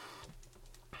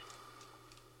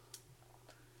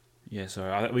 Yeah,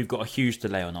 sorry, we've got a huge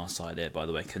delay on our side here, by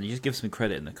the way. Can you just give some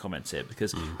credit in the comments here?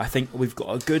 Because I think we've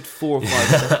got a good 4 or 5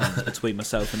 seconds between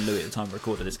myself and Louis at the time of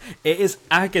recording this. It is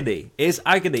agony. It is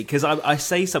agony, because I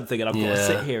say something and I've got to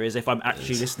sit here as if I'm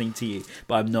actually listening to you,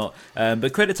 but I'm not.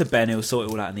 But credit to Ben, he'll sort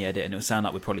it all out in the edit, and it'll sound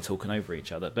like we're probably talking over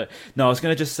each other. But no, I was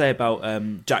going to just say about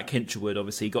Jack Hinchelwood.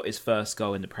 Obviously, he got his first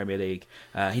goal in the Premier League.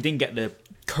 He didn't get the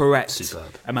correct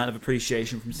amount of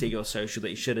appreciation from Seagull Social that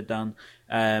he should have done.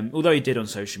 Although he did on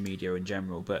social media in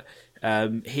general, but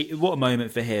what a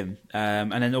moment for him.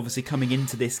 And then obviously coming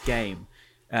into this game,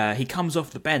 he comes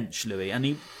off the bench, Louis, and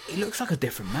he looks like a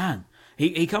different man.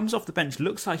 He comes off the bench,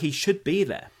 looks like he should be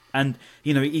there. And,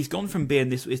 he's gone from being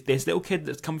this little kid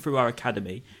that's come through our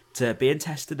academy to being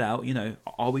tested out,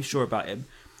 are we sure about him?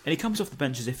 And he comes off the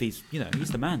bench as if he's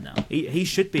the man now. He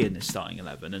should be in this starting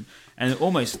 11 and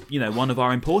almost, one of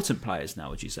our important players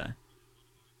now, would you say?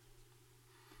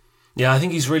 Yeah, I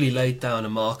think he's really laid down a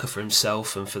marker for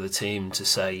himself and for the team to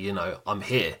say, I'm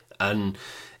here. And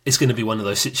it's going to be one of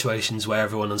those situations where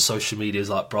everyone on social media is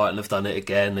like, Brighton have done it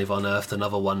again, they've unearthed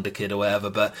another wonder kid or whatever.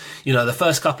 But, the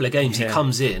first couple of games he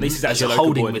comes in as a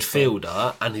holding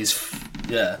midfielder and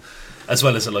as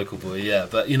well as a local boy,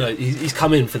 But, he's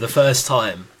come in for the first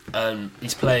time and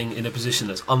he's playing in a position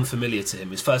that's unfamiliar to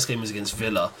him. His first game was against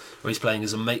Villa, where he's playing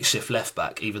as a makeshift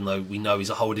left-back, even though we know he's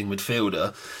a holding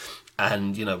midfielder.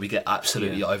 And, we get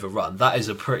absolutely overrun. That is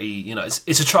a pretty,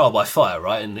 it's a trial by fire,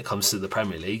 right? And it comes to the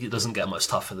Premier League, it doesn't get much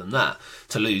tougher than that.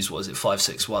 To lose, was it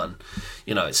 5-6-1?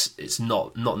 It's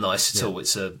not nice at all.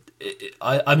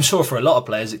 I'm sure for a lot of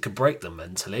players it could break them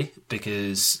mentally,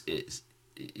 because it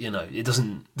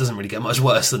doesn't really get much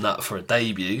worse than that for a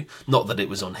debut. Not that it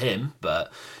was on him,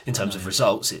 but in terms of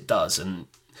results, it does. And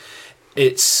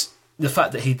it's the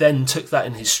fact that he then took that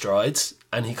in his strides,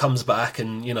 and he comes back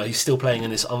and, he's still playing in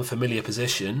this unfamiliar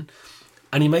position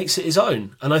and he makes it his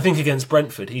own. And I think against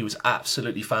Brentford, he was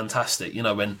absolutely fantastic.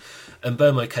 When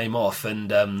Mbeumo came off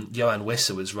and Johan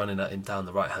Wissa was running at him down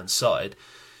the right-hand side,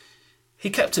 he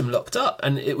kept him locked up.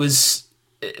 And it was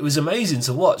amazing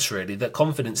to watch, really, that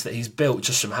confidence that he's built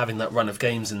just from having that run of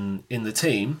games in the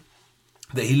team,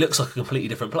 that he looks like a completely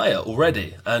different player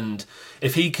already. And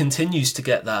if he continues to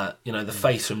get that, the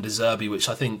faith from De Zerbi, which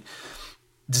I think...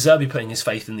 De Zerbi putting his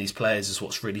faith in these players is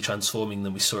what's really transforming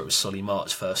them. We saw it with Solly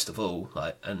March first of all,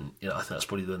 I think that's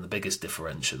probably the biggest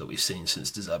differential that we've seen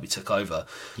since De Zerbi took over.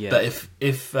 Yeah. But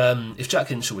if Jack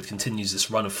Hinchelwood continues this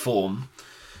run of form,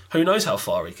 who knows how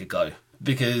far he could go?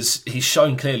 Because he's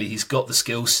shown clearly he's got the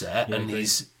skill set, and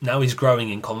he's growing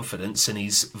in confidence, and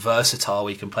he's versatile.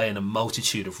 He can play in a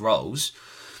multitude of roles.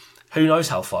 Who knows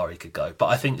how far he could go? But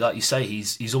I think, like you say,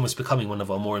 he's almost becoming one of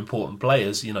our more important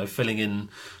players, filling in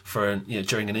for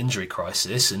during an injury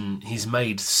crisis, and he's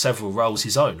made several roles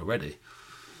his own already.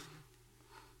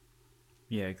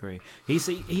 Yeah, I agree.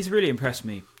 He's really impressed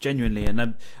me, genuinely.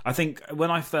 And I think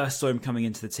when I first saw him coming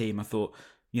into the team, I thought,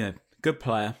 good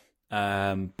player,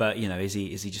 but is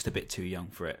he just a bit too young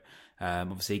for it?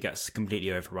 Obviously, he gets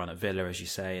completely overrun at Villa, as you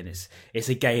say, and it's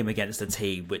a game against a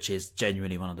team which is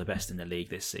genuinely one of the best in the league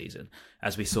this season,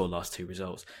 as we saw last 2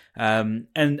 results. And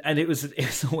it was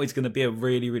always going to be a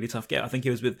really, really tough game. I think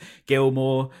it was with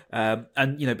Gilmore,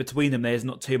 and between them, there's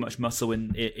not too much muscle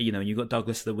in it. You've got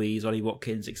Douglas Luiz, Ollie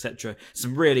Watkins, etc.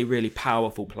 Some really, really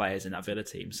powerful players in that Villa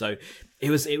team. So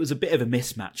it was a bit of a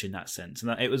mismatch in that sense,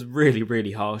 and it was really,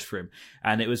 really harsh for him.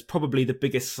 And it was probably the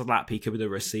biggest slap he could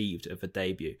have received of a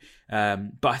debut.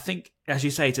 But I think, as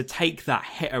you say, to take that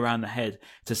hit around the head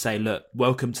to say, look,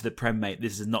 welcome to the Prem, mate.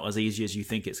 This is not as easy as you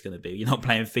think it's going to be. You're not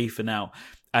playing FIFA now.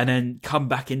 And then come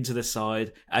back into the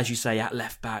side, as you say, at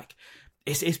left back.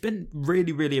 It's been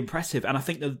really, really impressive. And I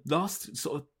think the last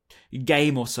sort of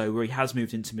game or so where he has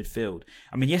moved into midfield,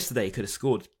 I mean, yesterday he could have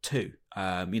scored 2.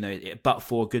 But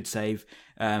for a good save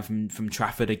from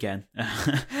Trafford again.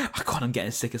 I'm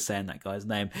getting sick of saying that guy's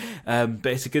name. But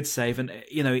it's a good save, and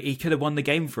he could have won the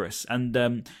game for us.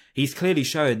 And he's clearly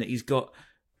shown that he's got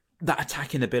that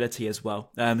attacking ability as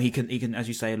well. He can, as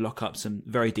you say, lock up some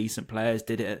very decent players.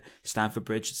 Did it at Stamford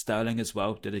Bridge. Sterling as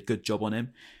well did a good job on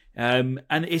him. And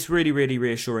it's really, really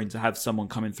reassuring to have someone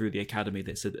coming through the academy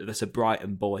that's a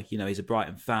Brighton boy. You know, he's a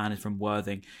Brighton fan, he's from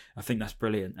Worthing. I think that's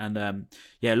brilliant. And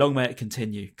long may it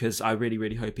continue, because I really,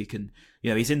 really hope he can. You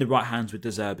know, he's in the right hands with De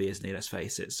Zerbi, isn't he? Let's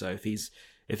face it. So if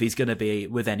he's going to be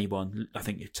with anyone, I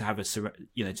think to have to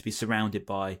be surrounded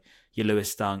by your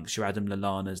Lewis Dunks, your Adam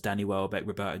Lallanas, Danny Welbeck,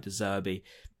 Roberto De Zerbi,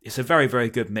 it's a very, very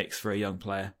good mix for a young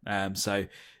player. So,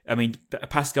 I mean,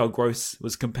 Pascal Gross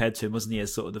was compared to him, wasn't he,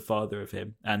 as sort of the father of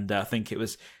him? And I think it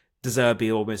was De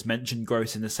Zerbi almost mentioned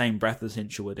Gross in the same breath as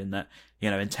Hinshelwood in that,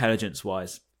 you know,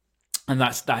 intelligence-wise. And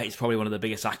that is probably one of the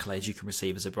biggest accolades you can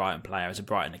receive as a Brighton player, as a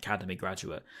Brighton Academy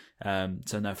graduate.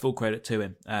 So no, full credit to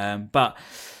him. But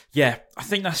yeah, I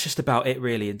think that's just about it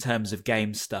really in terms of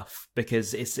game stuff,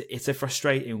 because it's a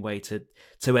frustrating way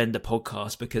to end the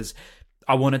podcast, because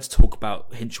I wanted to talk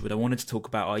about Hinshelwood. I wanted to talk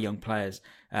about our young players,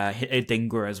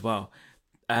 Dingra as well.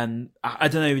 And I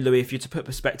don't know, Louis, if you're to put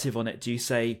perspective on it, do you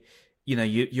say, you know,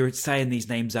 you're saying these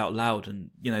names out loud,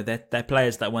 and you know they're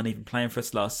players that weren't even playing for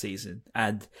us last season,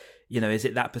 and you know, is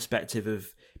it that perspective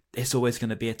of it's always going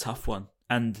to be a tough one,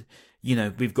 and you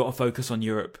know we've got to focus on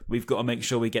Europe, we've got to make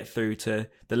sure we get through to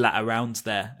the latter rounds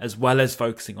there, as well as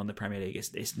focusing on the Premier League.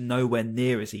 It's nowhere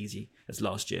near as easy as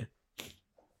last year.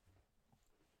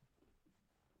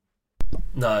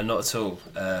 No, not at all.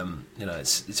 You know,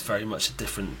 it's very much a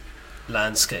different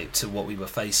landscape to what we were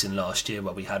facing last year,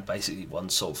 where we had basically one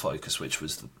sole focus, which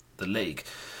was the league.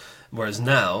 Whereas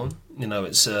now, you know,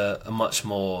 it's a much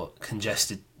more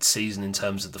congested season in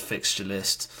terms of the fixture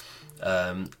list,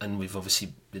 and we've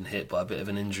obviously been hit by a bit of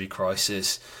an injury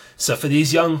crisis. So for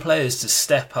these young players to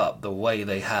step up the way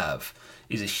they have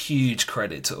is a huge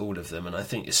credit to all of them, and I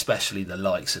think especially the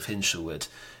likes of Hinshelwood,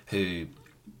 who,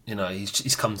 you know,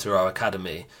 he's come through our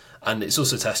academy. And it's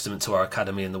also a testament to our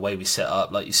academy and the way we set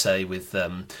up, like you say, with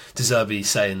De Zerbi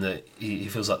saying that he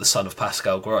feels like the son of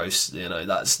Pascal Gross. You know,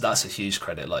 that's a huge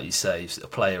credit, like you say. He's a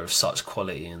player of such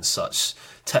quality and such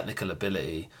technical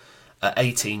ability at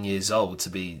 18 years old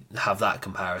to have that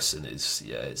comparison is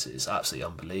it's absolutely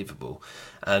unbelievable.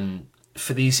 And if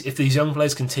these young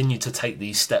players continue to take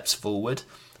these steps forward,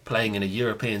 playing in a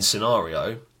European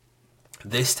scenario,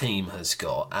 this team has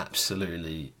got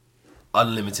absolutely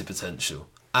unlimited potential.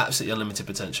 Absolutely unlimited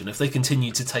potential. And if they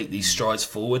continue to take these strides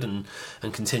forward and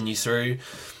continue through,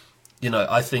 you know,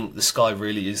 I think the sky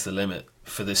really is the limit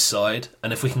for this side.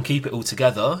 And if we can keep it all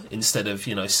together, instead of,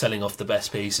 you know, selling off the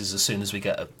best pieces as soon as we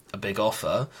get a big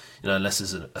offer, you know, unless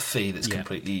there's a fee that's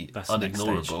completely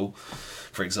unignorable,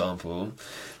 for example,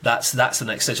 that's the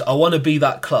next stage. I want to be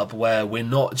that club where we're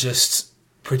not just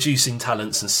producing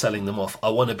talents and selling them off. I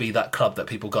want to be that club that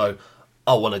people go,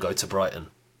 I want to go to Brighton.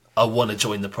 I want to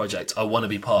join the project. I want to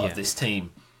be part of this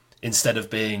team. Instead of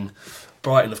being,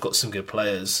 Brighton have got some good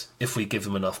players. If we give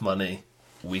them enough money,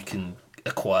 we can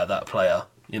acquire that player.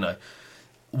 You know,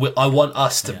 I want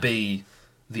us to be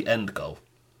the end goal.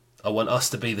 I want us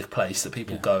to be the place that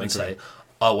people go and say,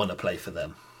 I want to play for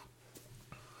them.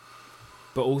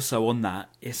 But also on that,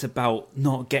 it's about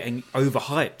not getting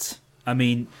overhyped. I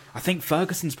mean, I think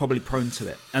Ferguson's probably prone to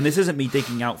it. And this isn't me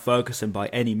digging out Ferguson by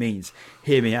any means.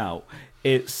 Hear me out.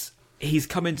 He's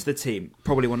come into the team,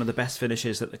 probably one of the best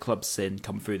finishers that the club's seen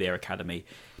come through their academy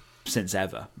since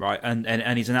ever, right?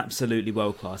 And he's an absolutely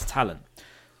world-class talent.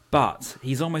 But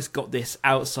he's almost got this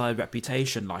outside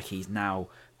reputation like he's now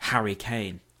Harry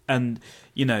Kane. And,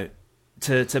 you know,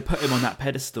 to put him on that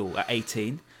pedestal at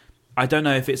 18, I don't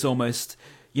know if it's almost,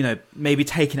 you know, maybe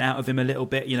taken out of him a little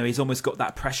bit. You know, he's almost got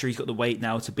that pressure. He's got the weight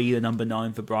now to be the number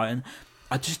 9 for Brighton.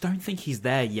 I just don't think he's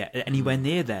there yet, anywhere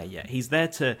near there yet. He's there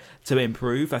to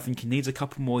improve. I think he needs a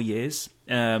couple more years.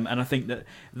 And I think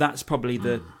that's probably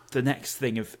the next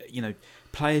thing of, you know,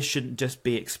 players shouldn't just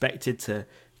be expected to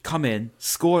come in,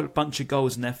 score a bunch of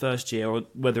goals in their first year, or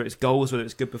whether it's goals, whether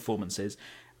it's good performances,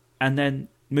 and then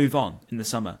move on in the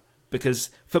summer. Because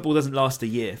football doesn't last a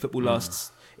year. Football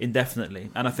lasts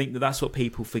indefinitely. And I think that's what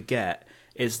people forget,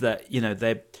 is that, you know,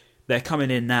 they're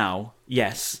coming in now,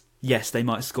 yes, they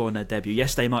might score in their debut.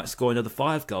 Yes, they might score another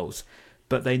 5 goals,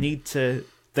 but they need to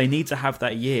have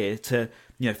that year to,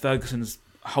 you know, Ferguson's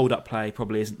hold-up play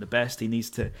probably isn't the best. He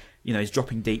needs to, you know, his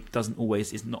dropping deep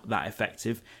is not that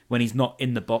effective. When he's not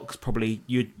in the box, probably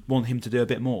you'd want him to do a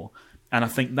bit more. And I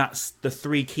think that's the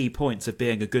 3 key points of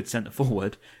being a good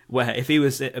centre-forward, where if he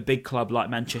was at a big club like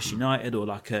Manchester United or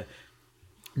like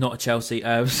not a Chelsea,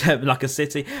 like a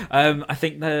City, I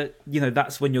think that, you know,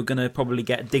 that's when you're going to probably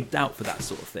get digged out for that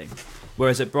sort of thing.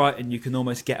 Whereas at Brighton, you can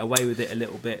almost get away with it a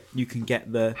little bit. You can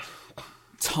get the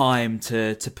time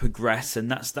to progress, and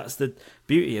that's the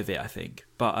beauty of it, I think.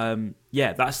 But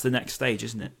that's the next stage,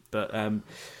 isn't it? But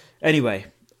anyway,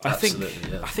 I think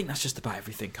that's just about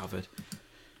everything covered.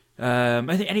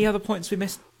 Any other points we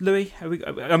missed, Louis?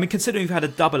 I mean, considering we've had a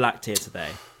double act here today,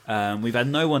 we've had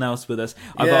no one else with us.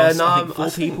 I've asked four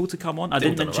people to come on. I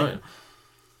didn't mention.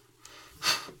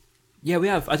 Yeah, we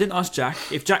have. I didn't ask Jack.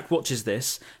 If Jack watches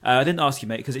this, I didn't ask you,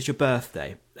 mate, because it's your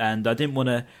birthday, and I didn't want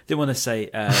to say,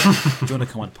 do you want to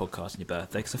come on a podcast on your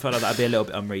birthday? Because I felt like that'd be a little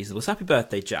bit unreasonable. So happy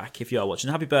birthday, Jack, if you are watching.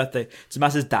 Happy birthday to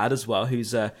Maz's dad as well,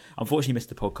 who's unfortunately missed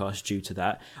the podcast due to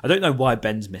that. I don't know why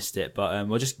Ben's missed it, but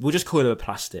we'll just call him a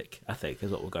plastic, I think, is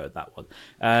what we'll go with that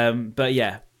one. But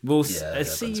yeah, we'll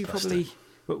see you probably.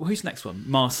 Who's the next one?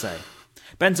 Marseille.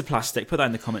 Ben's a plastic. Put that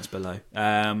in the comments below.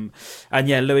 And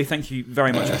yeah, Louis, thank you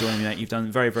very much for joining me, mate. You've done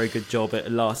a very, very good job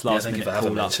at last minute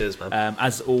call up. Cheers, man.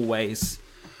 As always,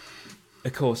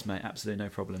 of course, mate. Absolutely no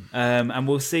problem. And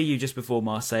we'll see you just before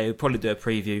Marseille. We'll probably do a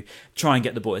preview. Try and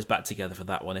get the boys back together for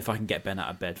that one if I can get Ben out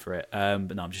of bed for it.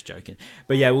 But no, I'm just joking.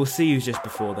 But yeah, we'll see you just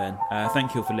before then.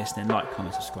 Thank you all for listening. Like,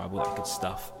 comment, subscribe, all that good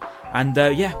stuff. And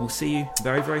yeah, we'll see you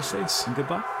very, very soon. And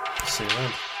goodbye. See you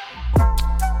around.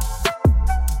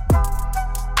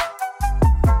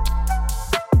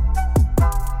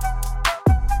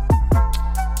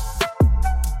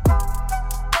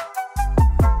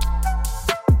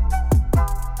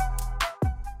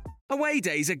 Away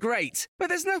days are great, but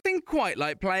there's nothing quite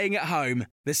like playing at home.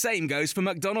 The same goes for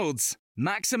McDonald's.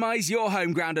 Maximise your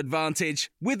home ground advantage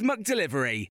with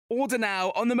McDelivery. Order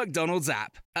now on the McDonald's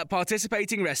app. At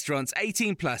participating restaurants,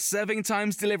 18 plus serving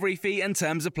times, delivery fee and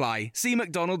terms apply. See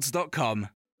mcdonalds.com.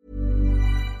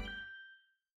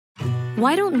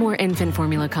 Why don't more infant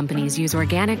formula companies use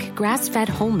organic, grass-fed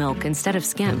whole milk instead of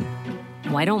skim?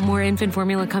 Why don't more infant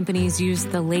formula companies use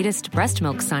the latest breast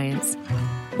milk science?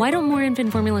 Why don't more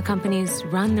infant formula companies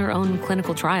run their own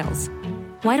clinical trials?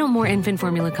 Why don't more infant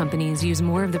formula companies use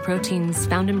more of the proteins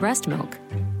found in breast milk?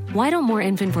 Why don't more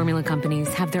infant formula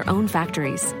companies have their own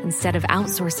factories instead of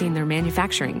outsourcing their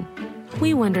manufacturing?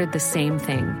 We wondered the same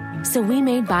thing. So we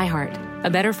made ByHeart, a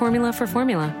better formula for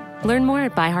formula. Learn more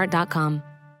at byheart.com.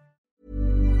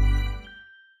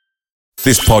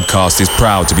 This podcast is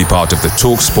proud to be part of the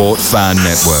TalkSport Fan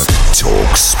Network.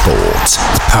 TalkSport.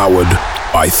 Powered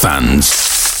by fans.